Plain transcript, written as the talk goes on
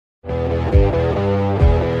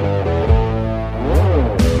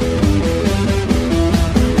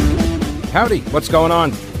Howdy, what's going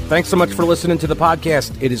on? Thanks so much for listening to the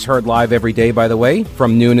podcast. It is heard live every day, by the way,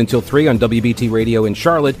 from noon until 3 on WBT Radio in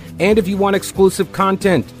Charlotte. And if you want exclusive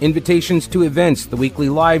content, invitations to events, the weekly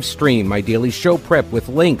live stream, my daily show prep with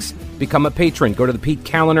links, become a patron. Go to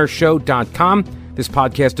thePeteKaliner.show.com. This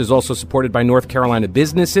podcast is also supported by North Carolina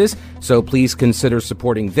businesses, so please consider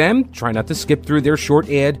supporting them. Try not to skip through their short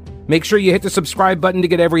ad. Make sure you hit the subscribe button to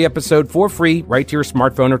get every episode for free right to your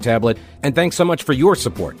smartphone or tablet. And thanks so much for your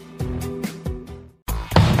support.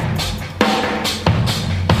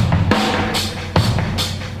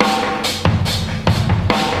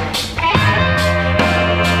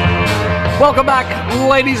 Welcome back,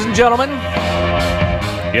 ladies and gentlemen.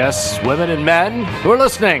 Yes, women and men who are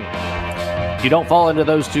listening. If you don't fall into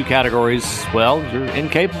those two categories, well, you're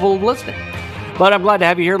incapable of listening. But I'm glad to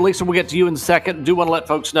have you here. Lisa, we'll get to you in a second. Do want to let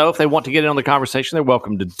folks know if they want to get in on the conversation, they're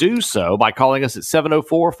welcome to do so by calling us at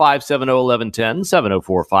 704-570-1110,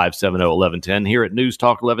 704-570-1110 here at News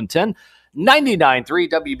Talk 1110, 99.3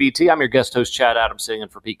 WBT. I'm your guest host, Chad Adams, sitting in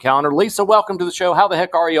for Pete Kaliner. Lisa, welcome to the show. How the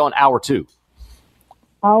heck are you on hour 2?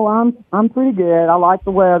 Oh, I'm pretty good. I like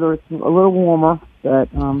the weather. It's a little warmer, but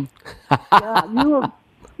yeah,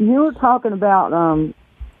 you were talking about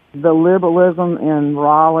the liberalism in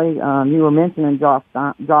Raleigh. You were mentioning Josh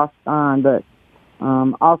Stein, but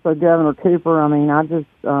also Governor Cooper. I mean, I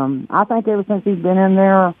think ever since he's been in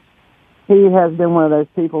there, he has been one of those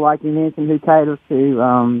people, like you mentioned, who caters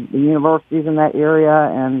to the universities in that area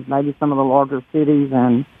and maybe some of the larger cities,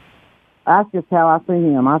 and that's just how I see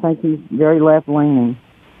him. I think he's very left-leaning.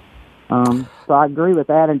 So I agree with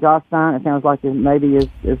that. And Josh Stein, it sounds like it maybe is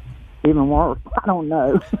even worse. I don't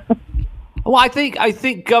know. Well, I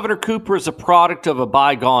think Governor Cooper is a product of a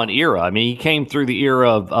bygone era. I mean, he came through the era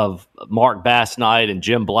of Mark Bass Knight and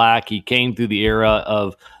Jim Black. He came through the era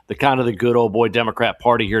of the kind of the good old boy Democrat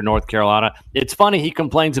Party here in North Carolina. It's funny, he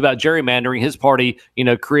complains about gerrymandering. His party,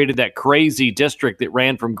 created that crazy district that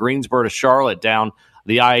ran from Greensboro to Charlotte down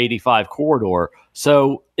the I-85 corridor.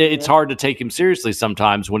 So it's hard to take him seriously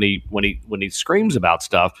sometimes when he screams about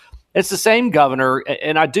stuff. It's the same governor,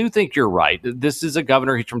 and I do think you're right. This is a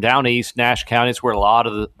governor. He's from down east, Nash County. It's where a lot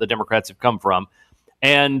of the Democrats have come from.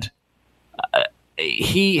 And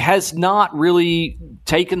he has not really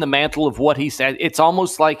taken the mantle of what he said. It's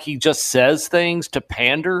almost like he just says things to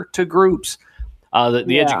pander to groups.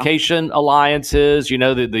 The education alliances,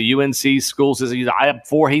 the UNC schools.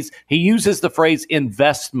 He uses the phrase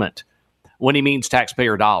investment when he means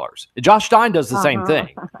taxpayer dollars. Josh Stein does the same thing.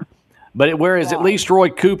 But whereas at least Roy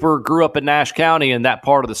Cooper grew up in Nash County in that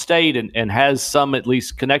part of the state and has some at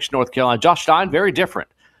least connection to North Carolina, Josh Stein, very different.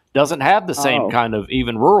 Doesn't have the same kind of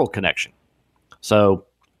even rural connection. So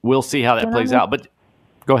we'll see how that plays out. But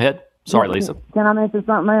go ahead. Sorry, Lisa. Can I mention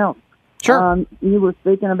something else? Sure. You were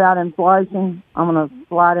speaking about inflation. I'm going to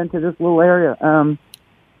slide into this little area.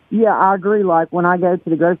 Yeah, I agree. Like when I go to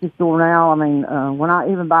the grocery store now, I mean, when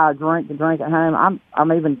I even buy a drink to drink at home,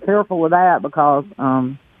 I'm even careful with that because,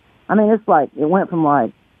 it's like it went from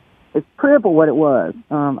it's triple what it was.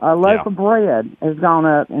 A loaf of bread has gone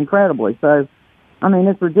up incredibly. So,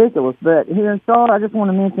 it's ridiculous. But here in Charlotte, I just want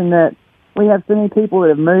to mention that we have so many people that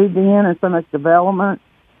have moved in and so much development.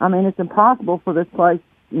 It's impossible for this place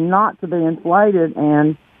not to be inflated.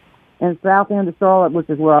 And in South End of Charlotte, which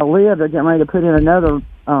is where I live, they're getting ready to put in another,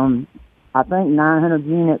 900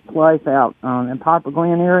 unit place out in Piper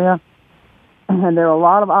Glen area. And there are a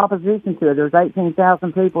lot of opposition to it. There's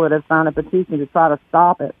 18,000 people that have signed a petition to try to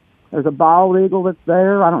stop it. There's a bald eagle that's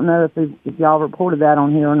there. I don't know if y'all reported that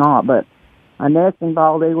on here or not, but a nesting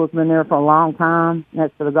bald eagle has been there for a long time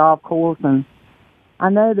next to the golf course. And I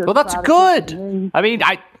know that. Well, that's good. I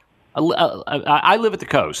live at the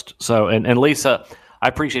coast. So, and Lisa, I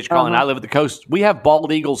appreciate you calling. I live at the coast. We have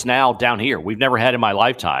bald eagles now down here. We've never had in my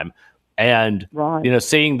lifetime. And,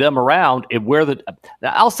 seeing them around,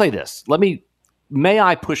 I'll say this. May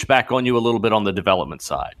I push back on you a little bit on the development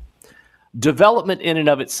side? Development in and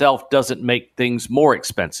of itself doesn't make things more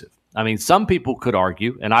expensive. Some people could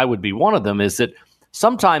argue, and I would be one of them, is that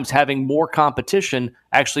sometimes having more competition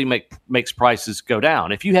actually makes prices go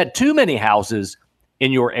down. If you had too many houses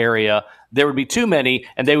in your area, there would be too many,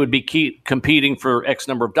 and they would be competing for X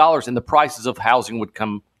number of dollars, and the prices of housing would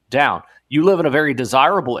come down. You live in a very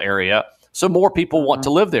desirable area, so more people want to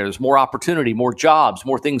live there. There's more opportunity, more jobs,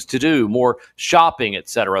 more things to do, more shopping, et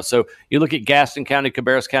cetera. So you look at Gaston County,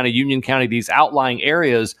 Cabarrus County, Union County, these outlying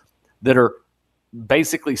areas that are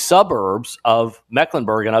basically suburbs of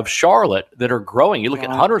Mecklenburg and of Charlotte that are growing. You look at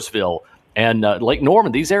Huntersville and Lake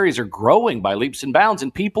Norman. These areas are growing by leaps and bounds,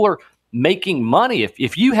 and people are making money.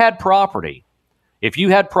 If you had property If you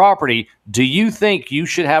had property, do you think you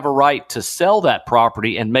should have a right to sell that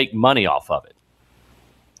property and make money off of it?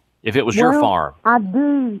 If it was your farm. I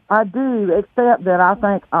do, except that I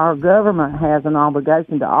think our government has an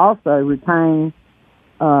obligation to also retain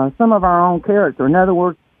some of our own character. In other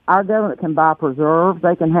words, our government can buy preserves.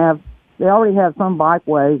 They already have some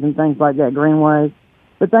bikeways and things like that, greenways,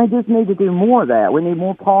 but they just need to do more of that. We need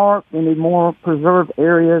more parks. We need more preserved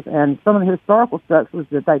areas, and some of the historical structures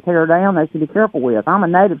that they tear down, they should be careful with. I'm a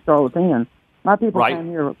native Charlottean. My people came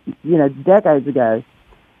here, decades ago,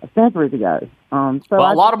 centuries ago. A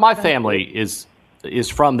lot of my family is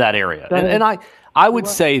from that area, and I would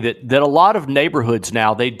say that a lot of neighborhoods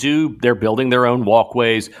now they're building their own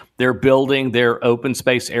walkways, they're building their open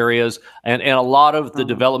space areas, and a lot of the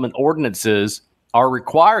development ordinances are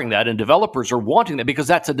requiring that, and developers are wanting that because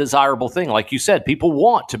that's a desirable thing. Like you said, people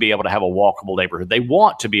want to be able to have a walkable neighborhood. They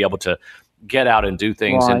want to be able to get out and do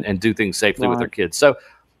things and do things safely with their kids. So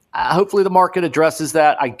hopefully the market addresses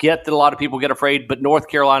that. I get that a lot of people get afraid, but North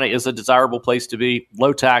Carolina is a desirable place to be.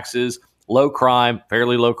 Low taxes, low crime,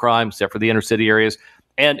 fairly low crime, except for the inner city areas,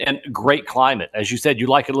 and great climate. As you said, you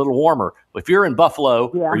like it a little warmer. If you're in Buffalo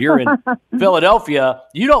or you're in Philadelphia,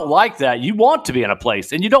 you don't like that. You want to be in a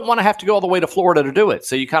place, and you don't want to have to go all the way to Florida to do it.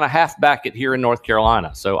 So you kind of half back it here in North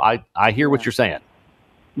Carolina. So I hear what you're saying.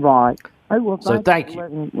 Right. Oh, well, thank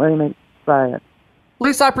you. Let me say it.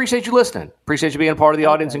 Lisa, I appreciate you listening. Appreciate you being part of the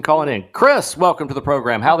audience and calling in. Chris, welcome to the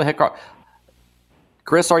program. How the heck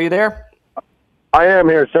Chris, are you there? I am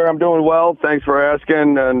here, sir. I'm doing well. Thanks for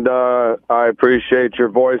asking, and I appreciate your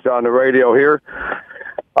voice on the radio here.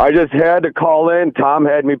 I just had to call in. Tom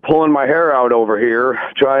had me pulling my hair out over here,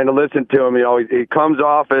 trying to listen to him. He comes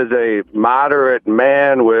off as a moderate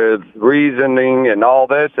man with reasoning and all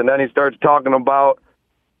this, and then he starts talking about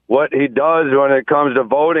what he does when it comes to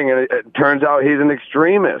voting, and it turns out he's an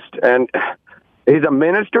extremist, and he's a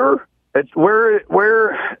minister. This is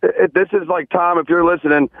like, Tom, if you're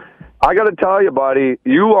listening, I got to tell you, buddy,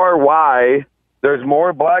 you are why there's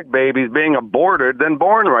more black babies being aborted than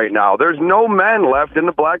born right now. There's no men left in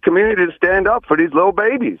the black community to stand up for these little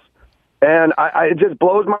babies. And it just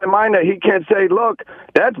blows my mind that he can't say, look,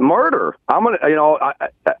 that's murder. I'm going to,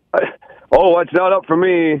 it's not up for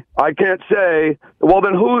me. I can't say. Well,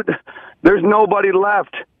 then there's nobody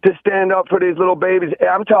left to stand up for these little babies.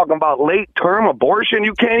 I'm talking about late-term abortion.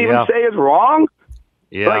 You can't even say it's wrong?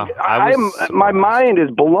 Yeah, my mind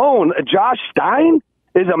is blown. Josh Stein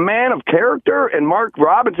is a man of character, and Mark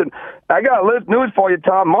Robinson. I got news for you,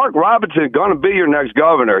 Tom. Mark Robinson is going to be your next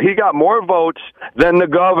governor. He got more votes than the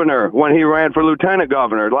governor when he ran for lieutenant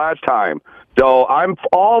governor last time. So I'm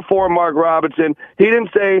all for Mark Robinson. He didn't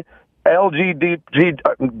say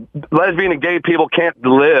lesbian and gay people can't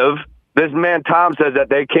live. This man, Tom, says that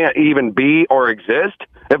they can't even be or exist.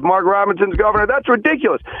 If Mark Robinson's governor, that's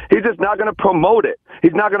ridiculous. He's just not going to promote it.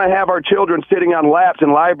 He's not going to have our children sitting on laps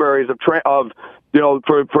in libraries for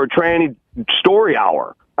tranny story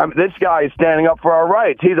hour. I mean, this guy is standing up for our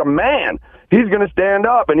rights. He's a man. He's going to stand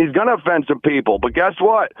up, and he's going to offend some people. But guess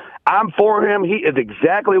what? I'm for him. He is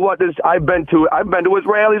exactly what this. I've been to his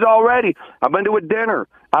rallies already. I've been to a dinner.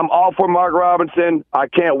 I'm all for Mark Robinson. I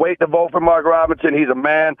can't wait to vote for Mark Robinson. He's a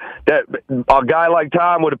man that a guy like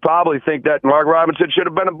Tom would probably think that Mark Robinson should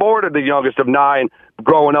have been aborted, the youngest of 9,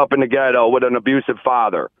 growing up in the ghetto with an abusive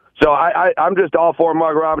father. So I'm just all for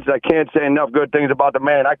Mark Robinson. I can't say enough good things about the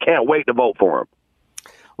man. I can't wait to vote for him.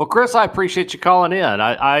 Well, Chris, I appreciate you calling in.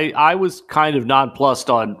 I was kind of nonplussed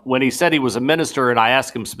on when he said he was a minister, and I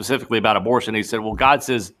asked him specifically about abortion. He said, well, God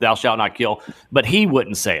says thou shalt not kill, but he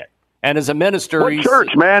wouldn't say it. And as a minister, what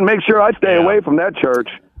church, man? Make sure I stay away from that church.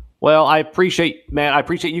 Well, I appreciate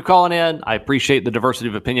you calling in. I appreciate the diversity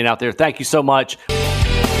of opinion out there. Thank you so much.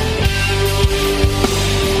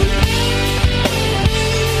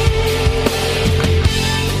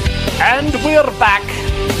 And we're back.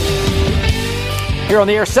 Here on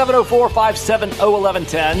the air,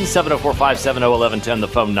 704-570-1110, 704-570-1110, the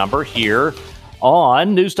phone number here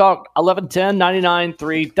on News Talk 1110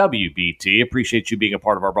 99.3 WBT. Appreciate you being a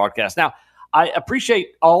part of our broadcast. Now, I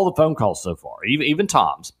appreciate all the phone calls so far, even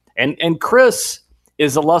Tom's. And Chris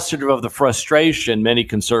is illustrative of the frustration many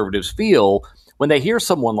conservatives feel when they hear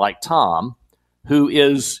someone like Tom, who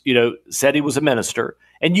is, said he was a minister,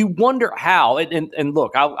 and you wonder how. And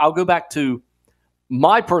look, I'll go back to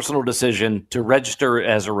my personal decision to register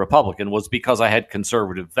as a Republican was because I had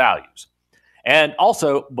conservative values. And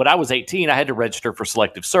also, when I was 18, I had to register for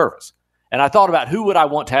selective service. And I thought about who would I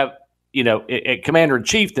want to have, a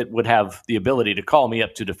commander-in-chief that would have the ability to call me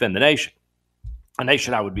up to defend the nation, a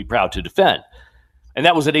nation I would be proud to defend. And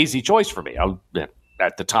that was an easy choice for me.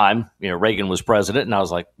 At the time, Reagan was president, and I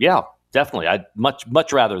was like, yeah, Definitely. I'd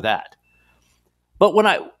much rather that. But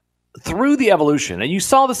through the evolution, and you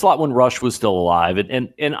saw this a lot when Rush was still alive,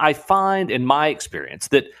 and I find in my experience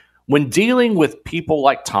that when dealing with people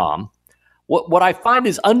like Tom, what I find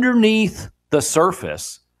is underneath the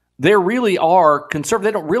surface, they really are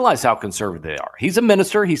conservative. They don't realize how conservative they are. He's a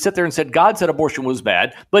minister. He sat there and said, God said abortion was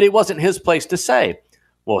bad, but it wasn't his place to say.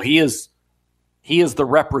 Well, he is the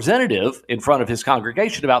representative in front of his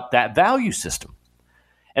congregation about that value system.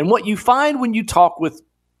 And what you find when you talk with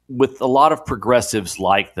a lot of progressives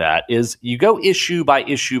like that is you go issue by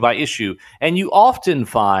issue by issue, and you often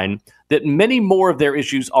find that many more of their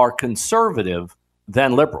issues are conservative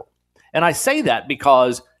than liberal. And I say that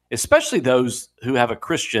because especially those who have a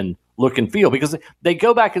Christian look and feel, because they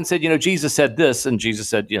go back and said, Jesus said this, and Jesus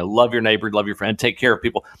said, love your neighbor, love your friend, take care of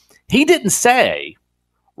people. He didn't say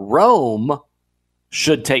Rome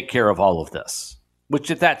should take care of all of this,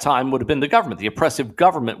 which at that time would have been the government. The oppressive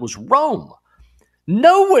government was Rome.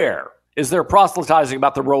 Nowhere is there proselytizing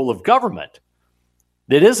about the role of government.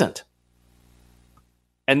 It isn't.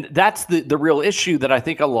 And that's the real issue that I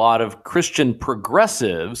think a lot of Christian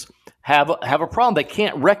progressives have a problem. They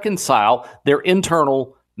can't reconcile their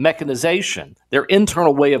internal mechanization, their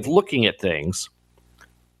internal way of looking at things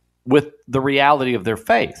with the reality of their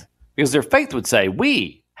faith. Because their faith would say,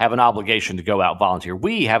 we have an obligation to go out volunteer.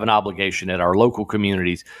 We have an obligation at our local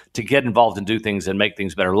communities to get involved and do things and make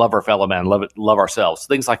things better, love our fellow man, love ourselves,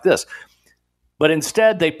 things like this. But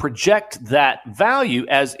instead, they project that value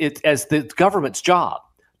as the government's job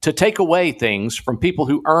to take away things from people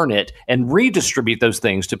who earn it and redistribute those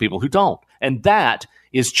things to people who don't. And that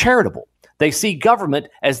is charitable. They see government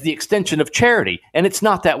as the extension of charity, and it's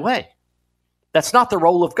not that way. That's not the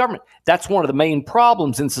role of government. That's one of the main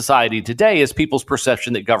problems in society today is people's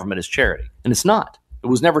perception that government is charity. And it's not. It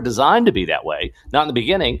was never designed to be that way, not in the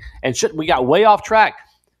beginning. And we got way off track.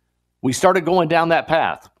 We started going down that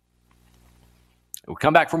path. We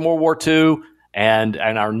come back from World War II, and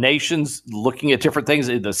our nation's looking at different things.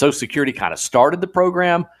 The Social Security kind of started the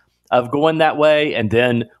program of going that way, and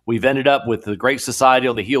then we've ended up with the Great Society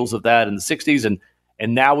on the heels of that in the 60s,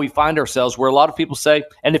 and now we find ourselves where a lot of people say,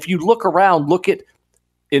 and if you look around, look at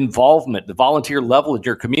involvement, the volunteer level in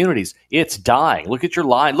your communities, it's dying. Look at your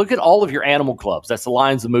line. Look at all of your animal clubs. That's the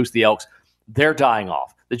Lions, the Moose, the Elks. They're dying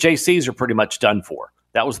off. The JCs are pretty much done for.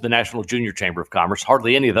 That was the National Junior Chamber of Commerce.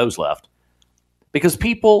 Hardly any of those left. Because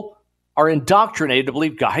people are indoctrinated to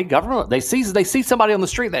believe, hey, government, they see somebody on the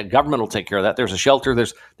street, that government will take care of that. There's a shelter,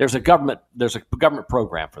 there's a government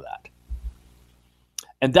program for that.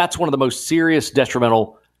 And that's one of the most serious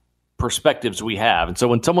detrimental perspectives we have. And so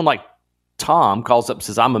when someone like Tom calls up and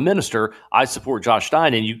says, I'm a minister, I support Josh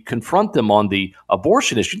Stein, and you confront them on the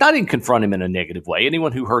abortion issue, not even confront him in a negative way.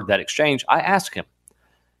 Anyone who heard that exchange, I asked him.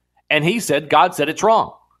 And he said, God said it's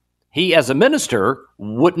wrong. He, as a minister,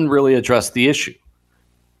 wouldn't really address the issue.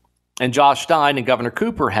 And Josh Stein and Governor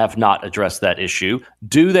Cooper have not addressed that issue.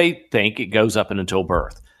 Do they think it goes up and until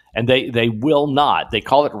birth? And they will not. They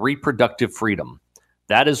call it reproductive freedom.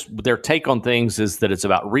 That is their take on things, is that it's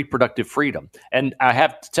about reproductive freedom. And I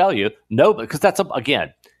have to tell you, no, because that's,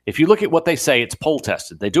 again, if you look at what they say, it's poll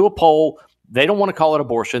tested. They do a poll. They don't want to call it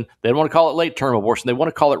abortion. They don't want to call it late-term abortion. They want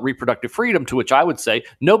to call it reproductive freedom, to which I would say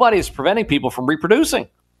nobody is preventing people from reproducing.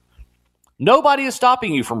 Nobody is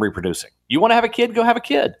stopping you from reproducing. You want to have a kid, go have a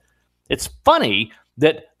kid. It's funny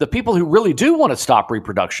that the people who really do want to stop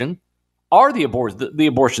reproduction are the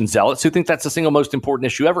abortion zealots who think that's the single most important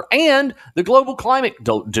issue ever, and the global climate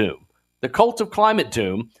doom, the cult of climate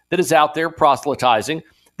doom that is out there proselytizing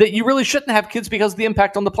that you really shouldn't have kids because of the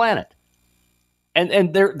impact on the planet.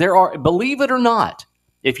 And there are, believe it or not,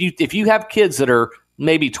 if you have kids that are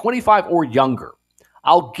maybe 25 or younger,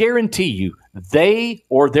 I'll guarantee you they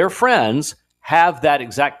or their friends have that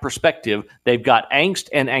exact perspective. They've got angst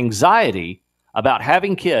and anxiety about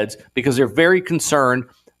having kids because they're very concerned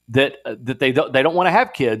that they don't want to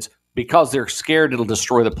have kids because they're scared it'll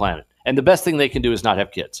destroy the planet. And the best thing they can do is not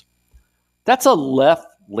have kids. That's a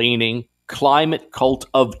left-leaning climate cult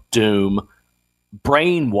of doom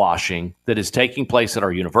brainwashing that is taking place at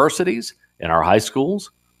our universities, in our high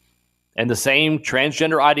schools, and the same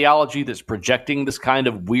transgender ideology that's projecting this kind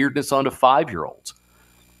of weirdness onto 5-year-olds.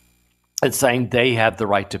 It's saying they have the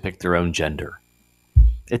right to pick their own gender.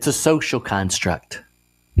 It's a social construct.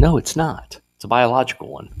 No, it's not. It's a biological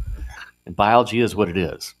one. And biology is what it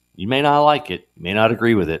is. You may not like it, you may not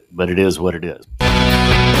agree with it, but it is what it is.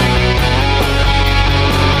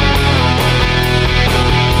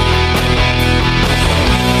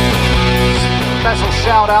 Special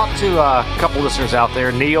shout shout out to a couple listeners out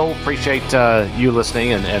there. Neil, appreciate you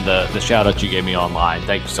listening and the shout out you gave me online.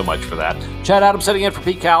 Thank you so much for that. Chad Adams sitting in for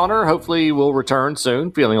Pete Callender. Hopefully we'll return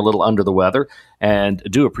soon, feeling a little under the weather. And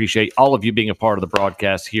do appreciate all of you being a part of the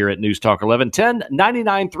broadcast here at News Talk 1110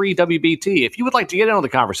 99.3 WBT. If you would like to get in on the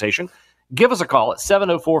conversation, give us a call at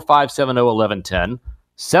 704-570-1110.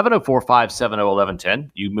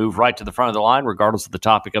 704-570-1110. You move right to the front of the line, regardless of the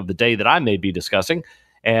topic of the day that I may be discussing.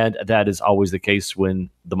 And that is always the case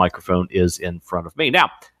when the microphone is in front of me.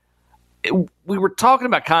 Now, we were talking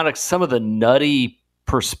about kind of some of the nutty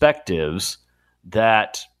perspectives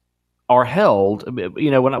that are held.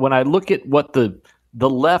 You know, when I look at what the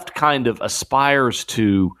left kind of aspires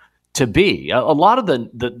to be, a lot of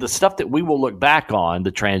the stuff that we will look back on,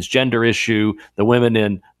 the transgender issue, the women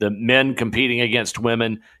and the men competing against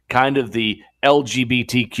women, kind of the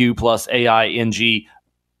LGBTQ plus AING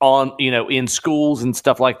on, you know, in schools and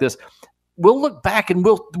stuff like this, we'll look back and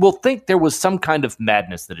we'll think there was some kind of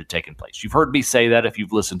madness that had taken place. You've heard me say that. If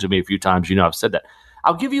you've listened to me a few times, you know I've said that.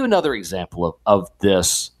 I'll give you another example of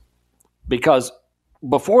this, because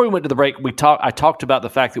before we went to the break, I talked about the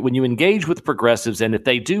fact that when you engage with progressives, and if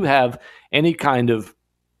they do have any kind of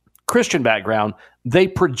Christian background, they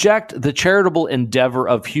project the charitable endeavor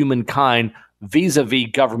of humankind vis-a-vis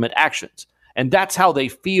government actions. And that's how they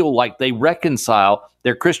feel like they reconcile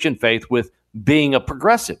their Christian faith with being a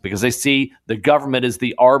progressive, because they see the government as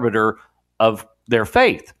the arbiter of their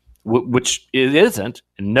faith, which it isn't,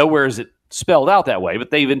 and nowhere is it spelled out that way, but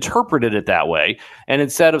they've interpreted it that way. And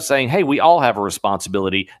instead of saying, hey, we all have a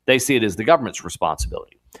responsibility, they see it as the government's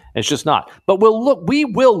responsibility. It's just not. But we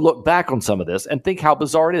will look back on some of this and think how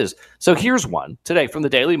bizarre it is. So here's one today from the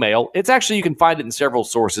Daily Mail. It's actually, you can find it in several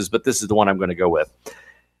sources, but this is the one I'm going to go with.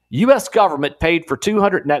 U.S. government paid for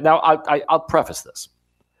 200. Now, I'll preface this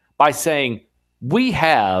by saying we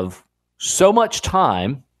have so much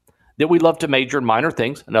time that we love to major in minor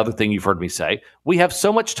things. Another thing you've heard me say, we have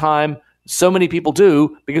so much time, so many people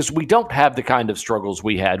do, because we don't have the kind of struggles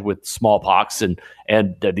we had with smallpox and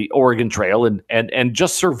the Oregon Trail and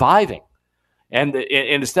just surviving. And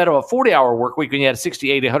instead of a 40-hour work week, when you had a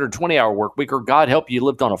 68, 120-hour work week, or God help you,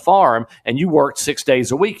 lived on a farm and you worked 6 days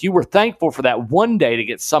a week, you were thankful for that one day to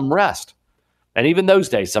get some rest. And even those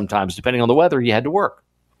days, sometimes, depending on the weather, you had to work.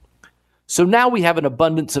 So now we have an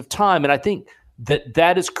abundance of time. And I think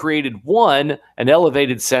that has created, an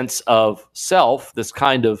elevated sense of self, this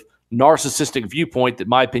kind of narcissistic viewpoint that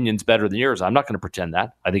my opinion is better than yours. I'm not going to pretend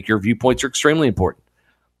that. I think your viewpoints are extremely important.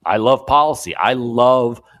 I love policy. I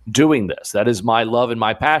love doing this. That is my love and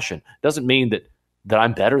my passion. Doesn't mean that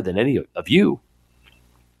I'm better than any of you.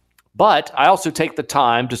 But I also take the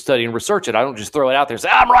time to study and research it. I don't just throw it out there and say,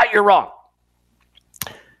 I'm right, you're wrong.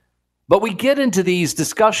 But we get into these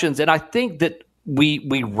discussions, and I think that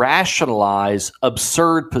we rationalize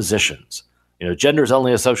absurd positions. You know, gender is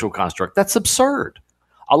only a social construct. That's absurd.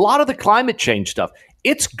 A lot of the climate change stuff,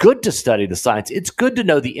 it's good to study the science. It's good to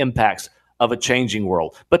know the impacts of a changing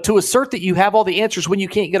world. But to assert that you have all the answers when you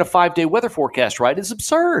can't get a 5-day weather forecast right is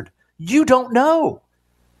absurd. You don't know.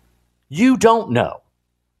 You don't know.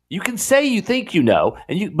 You can say you think you know,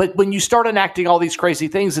 but when you start enacting all these crazy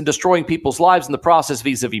things and destroying people's lives in the process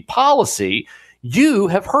vis-a-vis policy, you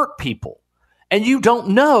have hurt people. And you don't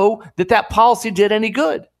know that policy did any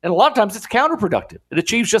good. And a lot of times it's counterproductive. It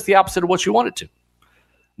achieves just the opposite of what you want it to.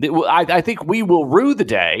 I think we will rue the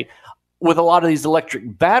day with a lot of these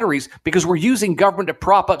electric batteries because we're using government to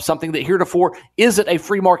prop up something that heretofore isn't a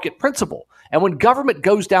free market principle. And when government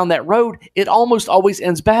goes down that road, it almost always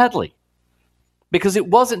ends badly because it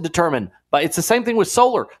wasn't determined. But it's the same thing with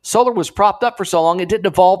solar. Solar was propped up for so long, it didn't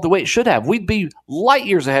evolve the way it should have. We'd be light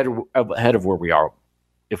years ahead of where we are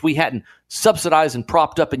if we hadn't subsidized and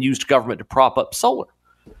propped up and used government to prop up solar.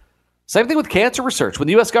 Same thing with cancer research. When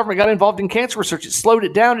the U.S. government got involved in cancer research, it slowed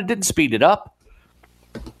it down. It didn't speed it up.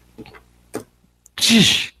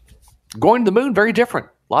 Going to the moon, very different.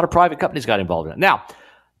 A lot of private companies got involved in it. Now,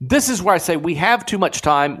 this is where I say we have too much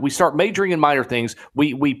time. We start majoring in minor things.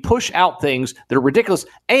 We push out things that are ridiculous.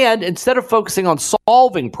 And instead of focusing on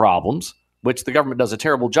solving problems, which the government does a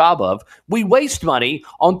terrible job of, we waste money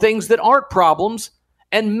on things that aren't problems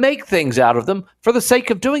and make things out of them for the sake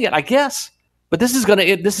of doing it, I guess. But this is going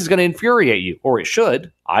to infuriate you, or it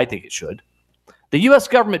should. I think it should. The U.S.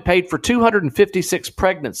 government paid for 256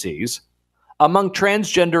 pregnancies among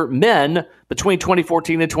transgender men between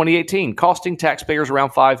 2014 and 2018, costing taxpayers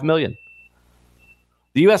around $5 million.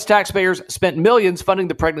 The U.S. taxpayers spent millions funding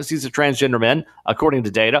the pregnancies of transgender men, according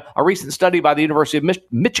to data. A recent study by the University of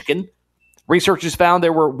Michigan Researchers found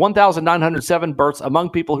there were 1,907 births among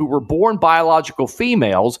people who were born biological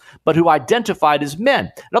females, but who identified as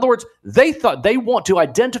men. In other words, they thought they want to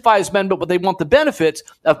identify as men, but they want the benefits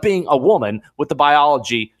of being a woman with the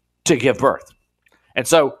biology to give birth. And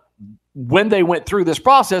so when they went through this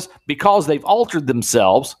process, because they've altered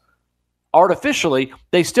themselves artificially,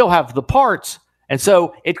 they still have the parts. And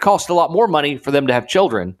so it costs a lot more money for them to have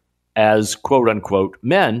children as quote unquote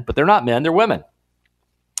men, but they're not men, they're women.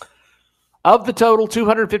 Of the total,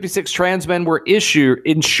 256 trans men were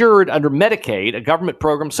insured under Medicaid, a government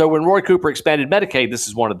program. So when Roy Cooper expanded Medicaid, this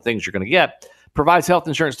is one of the things you're going to get, provides health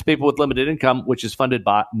insurance to people with limited income, which is funded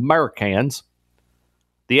by Americans.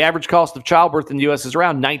 The average cost of childbirth in the U.S. is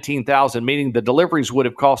around $19,000, meaning the deliveries would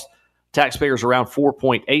have cost taxpayers around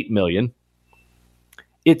 $4.8 million.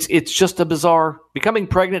 It's just a bizarre. Becoming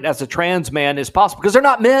pregnant as a trans man is possible because they're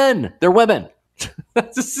not men, they're women.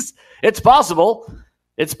 It's possible.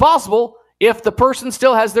 It's possible if the person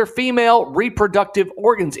still has their female reproductive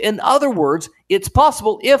organs. In other words, it's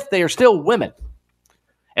possible if they are still women.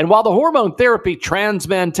 And while the hormone therapy trans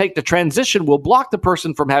men take to transition will block the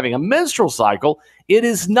person from having a menstrual cycle, it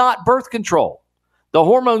is not birth control. The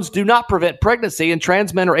hormones do not prevent pregnancy, and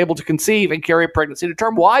trans men are able to conceive and carry a pregnancy to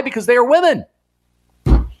term. Why? Because they are women.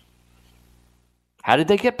 How did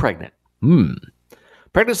they get pregnant?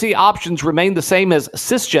 Pregnancy options remain the same as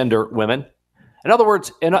cisgender women. In other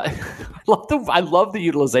words, I love the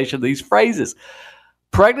utilization of these phrases.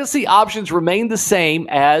 Pregnancy options remain the same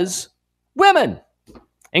as women,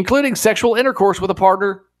 including sexual intercourse with a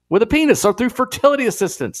partner with a penis or through fertility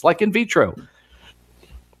assistance, like in vitro.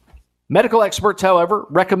 Medical experts, however,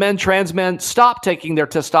 recommend trans men stop taking their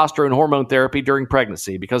testosterone hormone therapy during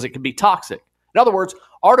pregnancy because it can be toxic. In other words,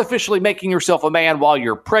 artificially making yourself a man while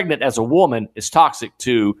you're pregnant as a woman is toxic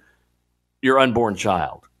to your unborn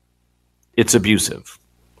child. It's abusive.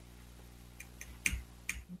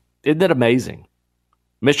 Isn't that amazing?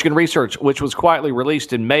 Michigan research, which was quietly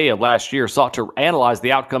released in May of last year, sought to analyze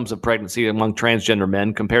the outcomes of pregnancy among transgender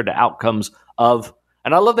men compared to outcomes of,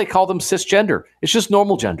 and I love they call them cisgender. It's just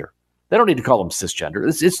normal gender. They don't need to call them cisgender.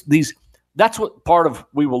 It's these. That's what part of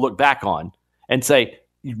we will look back on and say,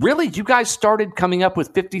 really, you guys started coming up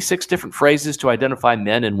with 56 different phrases to identify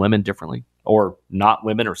men and women differently, or not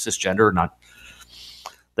women, or cisgender, or not.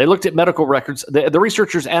 They looked at medical records. The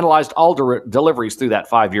researchers analyzed all deliveries through that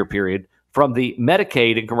 5-year period from the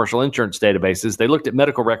Medicaid and commercial insurance databases. They looked at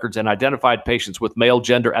medical records and identified patients with male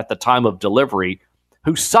gender at the time of delivery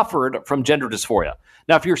who suffered from gender dysphoria.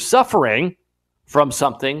 Now, if you're suffering from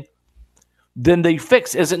something, then the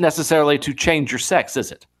fix isn't necessarily to change your sex,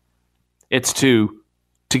 is it? It's to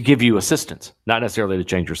give you assistance, not necessarily to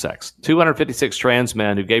change your sex. 256 trans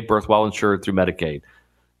men who gave birth while insured through Medicaid.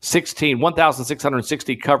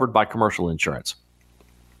 1,660 covered by commercial insurance.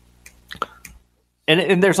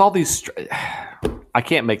 And there's all these, I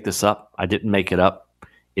can't make this up. I didn't make it up.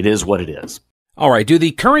 It is what it is. All right. Do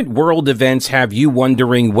the current world events have you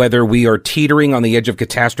wondering whether we are teetering on the edge of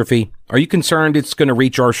catastrophe? Are you concerned it's going to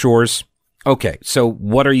reach our shores? Okay. So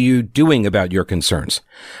what are you doing about your concerns?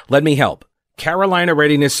 Let me help. Carolina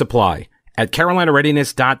Readiness Supply at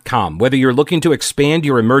carolinareadiness.com. Whether you're looking to expand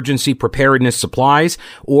your emergency preparedness supplies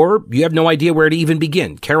or you have no idea where to even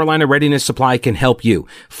begin, Carolina Readiness Supply can help you.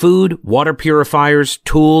 Food, water purifiers,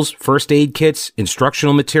 tools, first aid kits,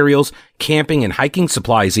 instructional materials, camping and hiking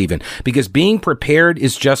supplies even, because being prepared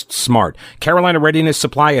is just smart. Carolina Readiness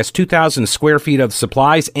Supply has 2,000 square feet of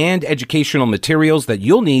supplies and educational materials that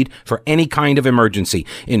you'll need for any kind of emergency.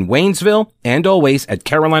 In Waynesville and always at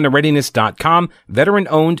carolinareadiness.com,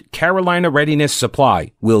 veteran-owned Carolina Readiness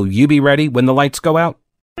Supply. Will you be ready when the lights go out?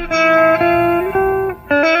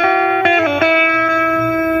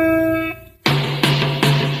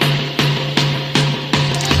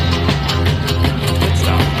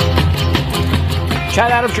 Chad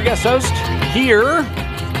Adams, your guest host, here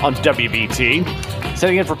on WBT.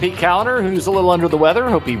 Sitting in for Pete Callender, who's a little under the weather.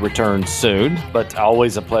 Hope he returns soon, but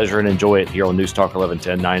always a pleasure and enjoy it here on News Talk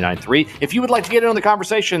 1110-993. If you would like to get in on the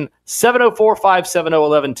conversation,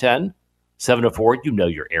 704-570-1110. 704, you know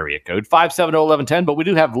your area code, 570-1110. But we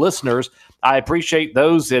do have listeners. I appreciate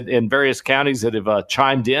those in various counties that have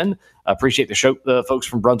chimed in. I appreciate the folks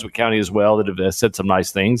from Brunswick County as well that have said some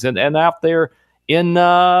nice things. And out there in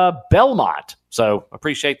Belmont. So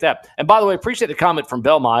appreciate that. And by the way, appreciate the comment from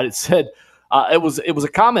Belmont. It said it was a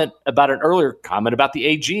comment about an earlier comment about the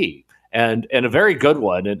AG and a very good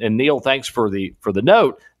one. And Neil, thanks for the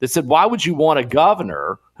note that said, why would you want a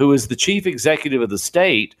governor who is the chief executive of the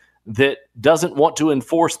state that doesn't want to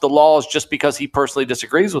enforce the laws just because he personally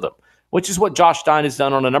disagrees with them, which is what Josh Stein has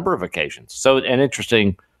done on a number of occasions. So an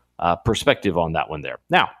interesting perspective on that one there.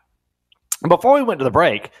 Now, Before we went to the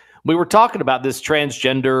break, we were talking about this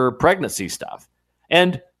transgender pregnancy stuff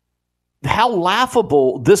and how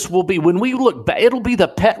laughable this will be when we look back. It'll be the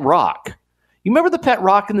pet rock. You remember the pet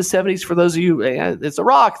rock in the 70s? For those of you, it's a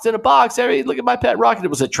rock. It's in a box. Hey, look at my pet rock. And it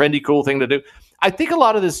was a trendy, cool thing to do. I think a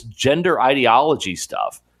lot of this gender ideology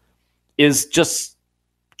stuff is just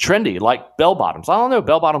trendy, like bell bottoms. I don't know.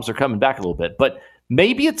 Bell bottoms are coming back a little bit, but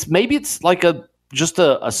maybe it's like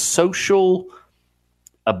a social,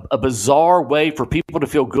 a bizarre way for people to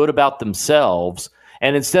feel good about themselves.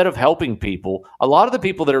 And instead of helping people, a lot of the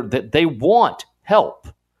people that they want help.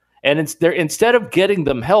 And instead of getting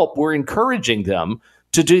them help, we're encouraging them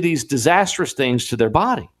to do these disastrous things to their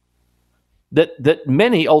body that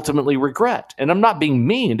many ultimately regret. And I'm not being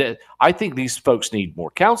mean. I think these folks need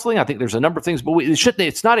more counseling. I think there's a number of things, but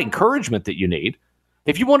it's not encouragement that you need.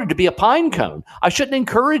 If you wanted to be a pine cone, I shouldn't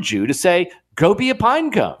encourage you to say, go be a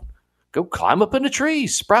pine cone. Go climb up in a tree,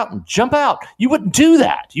 sprout, and jump out. You wouldn't do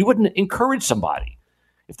that. You wouldn't encourage somebody.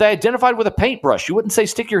 If they identified with a paintbrush, you wouldn't say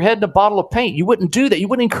stick your head in a bottle of paint. You wouldn't do that. You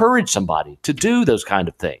wouldn't encourage somebody to do those kind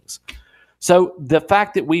of things. So the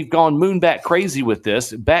fact that we've gone moonbat crazy with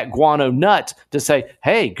this, bat guano nut, to say,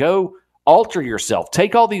 hey, go alter yourself.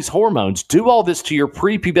 Take all these hormones. Do all this to your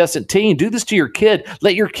prepubescent teen. Do this to your kid.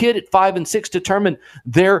 Let your kid at 5 and 6 determine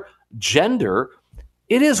their gender.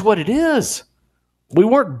 It is what it is. We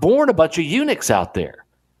weren't born a bunch of eunuchs out there.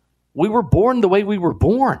 We were born the way we were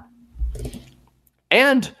born.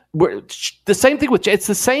 And the same thing it's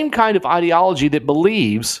the same kind of ideology that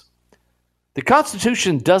believes the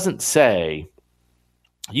Constitution doesn't say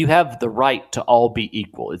you have the right to all be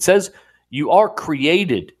equal. It says you are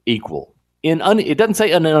created equal. It doesn't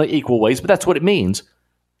say in unequal ways, but that's what it means.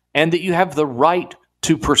 And that you have the right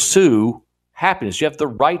to pursue happiness. You have the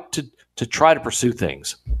right to try to pursue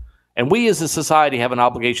things. And we as a society have an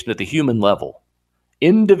obligation at the human level,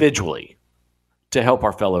 individually, to help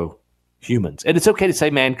our fellow humans. And it's okay to say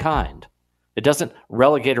mankind. It doesn't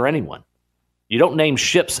relegate or anyone. You don't name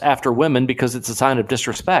ships after women because it's a sign of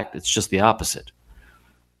disrespect. It's just the opposite.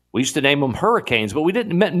 We used to name them hurricanes, but we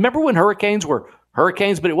didn't. Remember when hurricanes were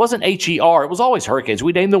hurricanes, but it wasn't HER. It was always hurricanes.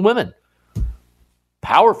 We named them women.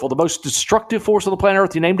 Powerful, the most destructive force on the planet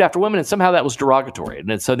Earth, you named after women, and somehow that was derogatory.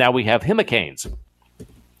 And so now we have himicanes.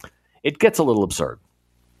 It gets a little absurd.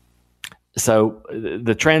 So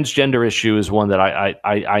the transgender issue is one that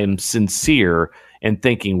I am sincere in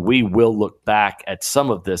thinking we will look back at some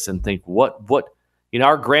of this and think, what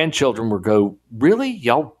our grandchildren will go, really?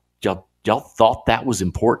 Y'all thought that was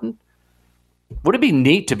important? Would it be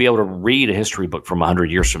neat to be able to read a history book from 100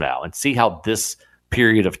 years from now and see how this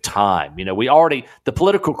period of time, the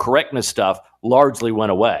political correctness stuff largely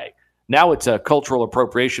went away. Now it's a cultural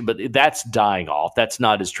appropriation, but that's dying off. That's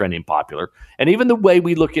not as trendy and popular. And even the way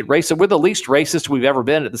we look at race, we're the least racist we've ever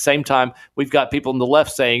been. At the same time, we've got people on the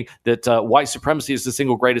left saying that white supremacy is the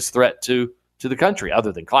single greatest threat to the country,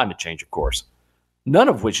 other than climate change, of course. None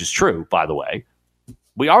of which is true, by the way.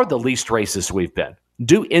 We are the least racist we've been.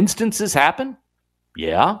 Do instances happen?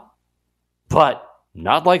 Yeah, but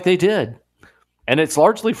not like they did. And it's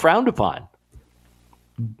largely frowned upon.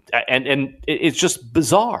 And it's just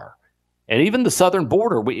bizarre. And even the southern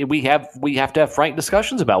border, we have to have frank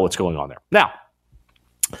discussions about what's going on there. Now,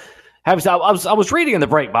 I was reading in the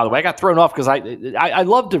break, by the way. I got thrown off because I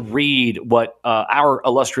love to read what our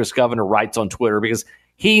illustrious governor writes on Twitter, because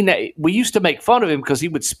we used to make fun of him because he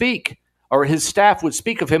would speak, or his staff would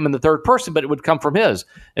speak of him in the third person, but it would come from his.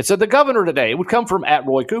 And so the governor today, it would come from at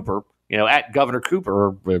Roy Cooper, at Governor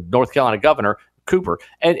Cooper, or North Carolina Governor Cooper,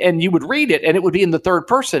 and you would read it and it would be in the third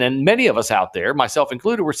person. And many of us out there, myself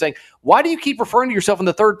included, were saying, why do you keep referring to yourself in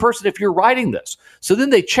the third person if you're writing this? So then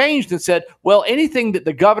they changed and said, well, anything that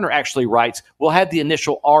the governor actually writes will have the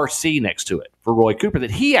initial RC next to it for Roy Cooper,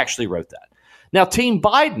 that he actually wrote that. Now, Team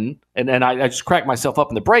Biden, and I just cracked myself up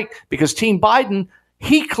in the break, because Team Biden,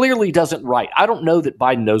 he clearly doesn't write. I don't know that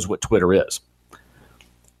Biden knows what Twitter is.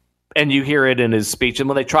 And you hear it in his speech, and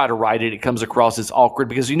when they try to write it, it comes across as awkward,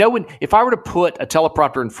 because if I were to put a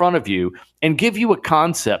teleprompter in front of you and give you a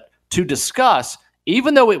concept to discuss,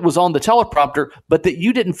 even though it was on the teleprompter, but that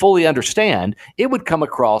you didn't fully understand, it would come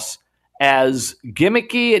across as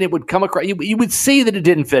gimmicky, and it would come across, you would see that it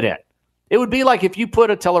didn't fit in. It would be like if you put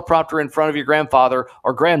a teleprompter in front of your grandfather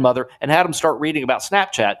or grandmother and had them start reading about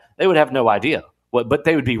Snapchat, they would have no idea, but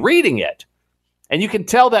they would be reading it. And you can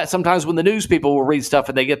tell that sometimes when the news people will read stuff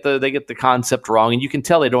and they get the concept wrong, and you can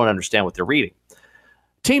tell they don't understand what they're reading.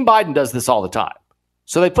 Team Biden does this all the time.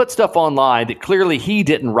 So they put stuff online that clearly he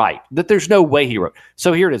didn't write, that there's no way he wrote.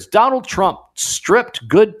 So here it is. Donald Trump stripped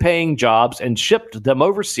good-paying jobs and shipped them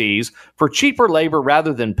overseas for cheaper labor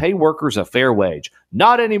rather than pay workers a fair wage.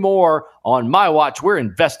 Not anymore. On my watch, we're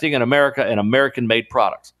investing in America and American-made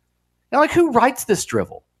products. Now, like, who writes this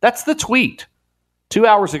drivel? That's the tweet 2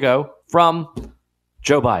 hours ago from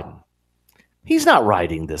Joe Biden. He's not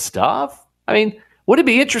writing this stuff. I mean, would it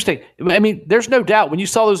be interesting? I mean, there's no doubt when you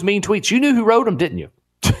saw those mean tweets, you knew who wrote them, didn't you?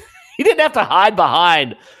 He didn't have to hide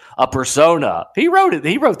behind a persona. He wrote it.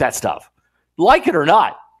 He wrote that stuff. Like it or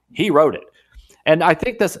not, he wrote it. And I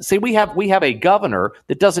think we have a governor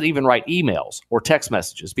that doesn't even write emails or text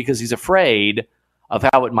messages because he's afraid of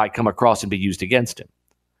how it might come across and be used against him.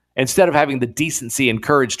 Instead of having the decency and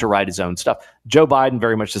courage to write his own stuff. Joe Biden,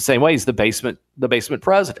 very much the same way. He's the basement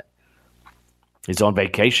president. He's on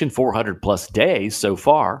vacation 400 plus days so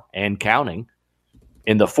far and counting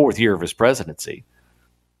in the fourth year of his presidency.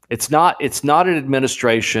 It's not an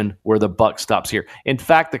administration where the buck stops here. In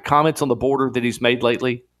fact, the comments on the border that he's made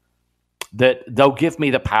lately, that they'll give me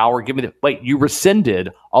the power, wait, you rescinded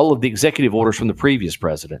all of the executive orders from the previous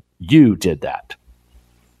president. You did that.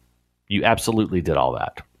 You absolutely did all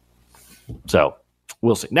that. So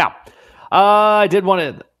we'll see. Now, I did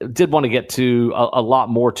want to get to a lot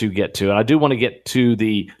more to get to, and I do want to get to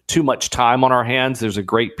the too much time on our hands. There's a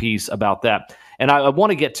great piece about that. And I want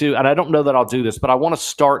to get to, and I don't know that I'll do this, but I want to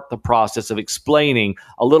start the process of explaining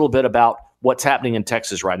a little bit about what's happening in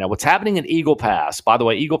Texas right now. What's happening in Eagle Pass. By the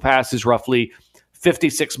way, Eagle Pass is roughly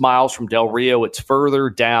 56 miles from Del Rio. It's further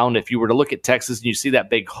down. If you were to look at Texas and you see that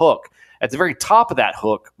big hook, at the very top of that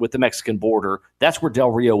hook with the Mexican border, that's where Del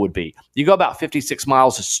Rio would be. You go about 56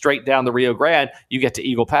 miles straight down the Rio Grande, you get to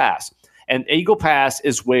Eagle Pass. And Eagle Pass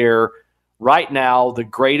is where right now the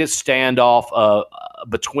greatest standoff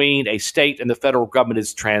between a state and the federal government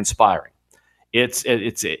is transpiring. It's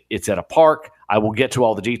at a park. I will get to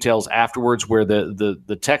all the details afterwards, where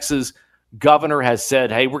the Texas governor has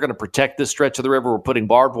said, hey, we're going to protect this stretch of the river. We're putting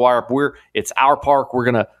barbed wire up. It's our park. We're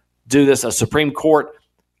going to do this. A Supreme Court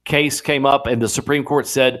case came up, and the Supreme Court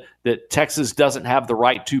said that Texas doesn't have the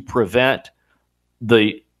right to prevent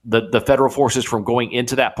the federal forces from going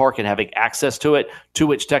into that park and having access to it, to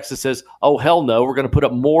which Texas says, oh, hell no, we're going to put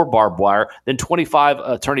up more barbed wire. Then 25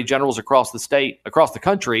 attorney generals across the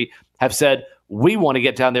country have said, we want to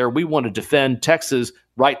get down there. We want to defend Texas'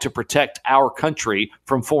 right to protect our country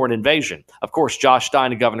from foreign invasion. Of course, Josh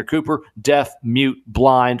Stein and Governor Cooper, deaf, mute,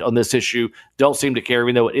 blind on this issue, don't seem to care,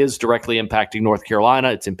 even though it is directly impacting North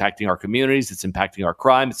Carolina. It's impacting our communities. It's impacting our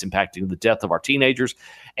crime. It's impacting the death of our teenagers.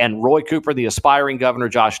 And Roy Cooper, the aspiring governor,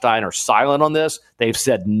 Josh Stein, are silent on this. They've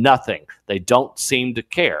said nothing. They don't seem to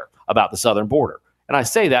care about the southern border. And I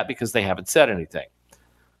say that because they haven't said anything.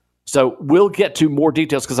 So we'll get to more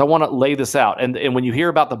details because I want to lay this out. And when you hear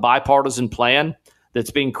about the bipartisan plan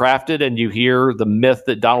that's being crafted and you hear the myth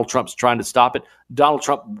that Donald Trump's trying to stop it, Donald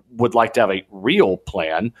Trump would like to have a real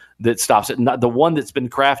plan that stops it. Not the one that's been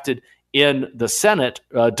crafted in the Senate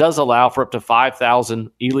does allow for up to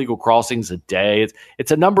 5,000 illegal crossings a day.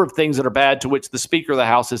 It's a number of things that are bad, to which the Speaker of the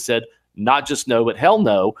House has said, not just no, but hell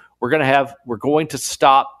no. We're going to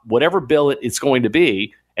stop whatever bill it's going to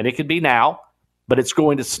be, and it could be now, but it's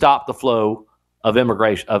going to stop the flow of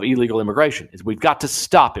immigration, of illegal immigration. We've got to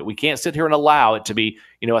stop it. We can't sit here and allow it to be,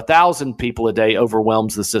 1,000 people a day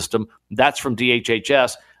overwhelms the system. That's from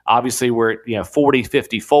DHHS. Obviously, we're at 40,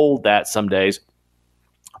 50 fold that some days.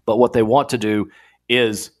 But what they want to do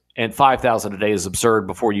is, and 5,000 a day is absurd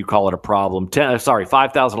before you call it a problem.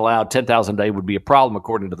 5,000 allowed, 10,000 a day would be a problem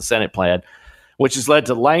according to the Senate plan, which has led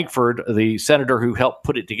to Langford, the senator who helped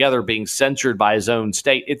put it together, being censured by his own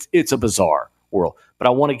state. It's a bizarre world. But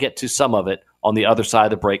I want to get to some of it on the other side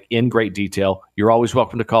of the break in great detail. You're always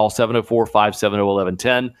welcome to call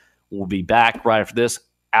 704-570-1110. We'll be back right after this.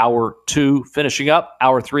 Hour 2 finishing up.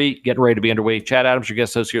 Hour 3 getting ready to be underway. Chad Adams, your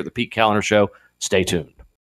guest host here at the Pete Kaliner Show. Stay tuned.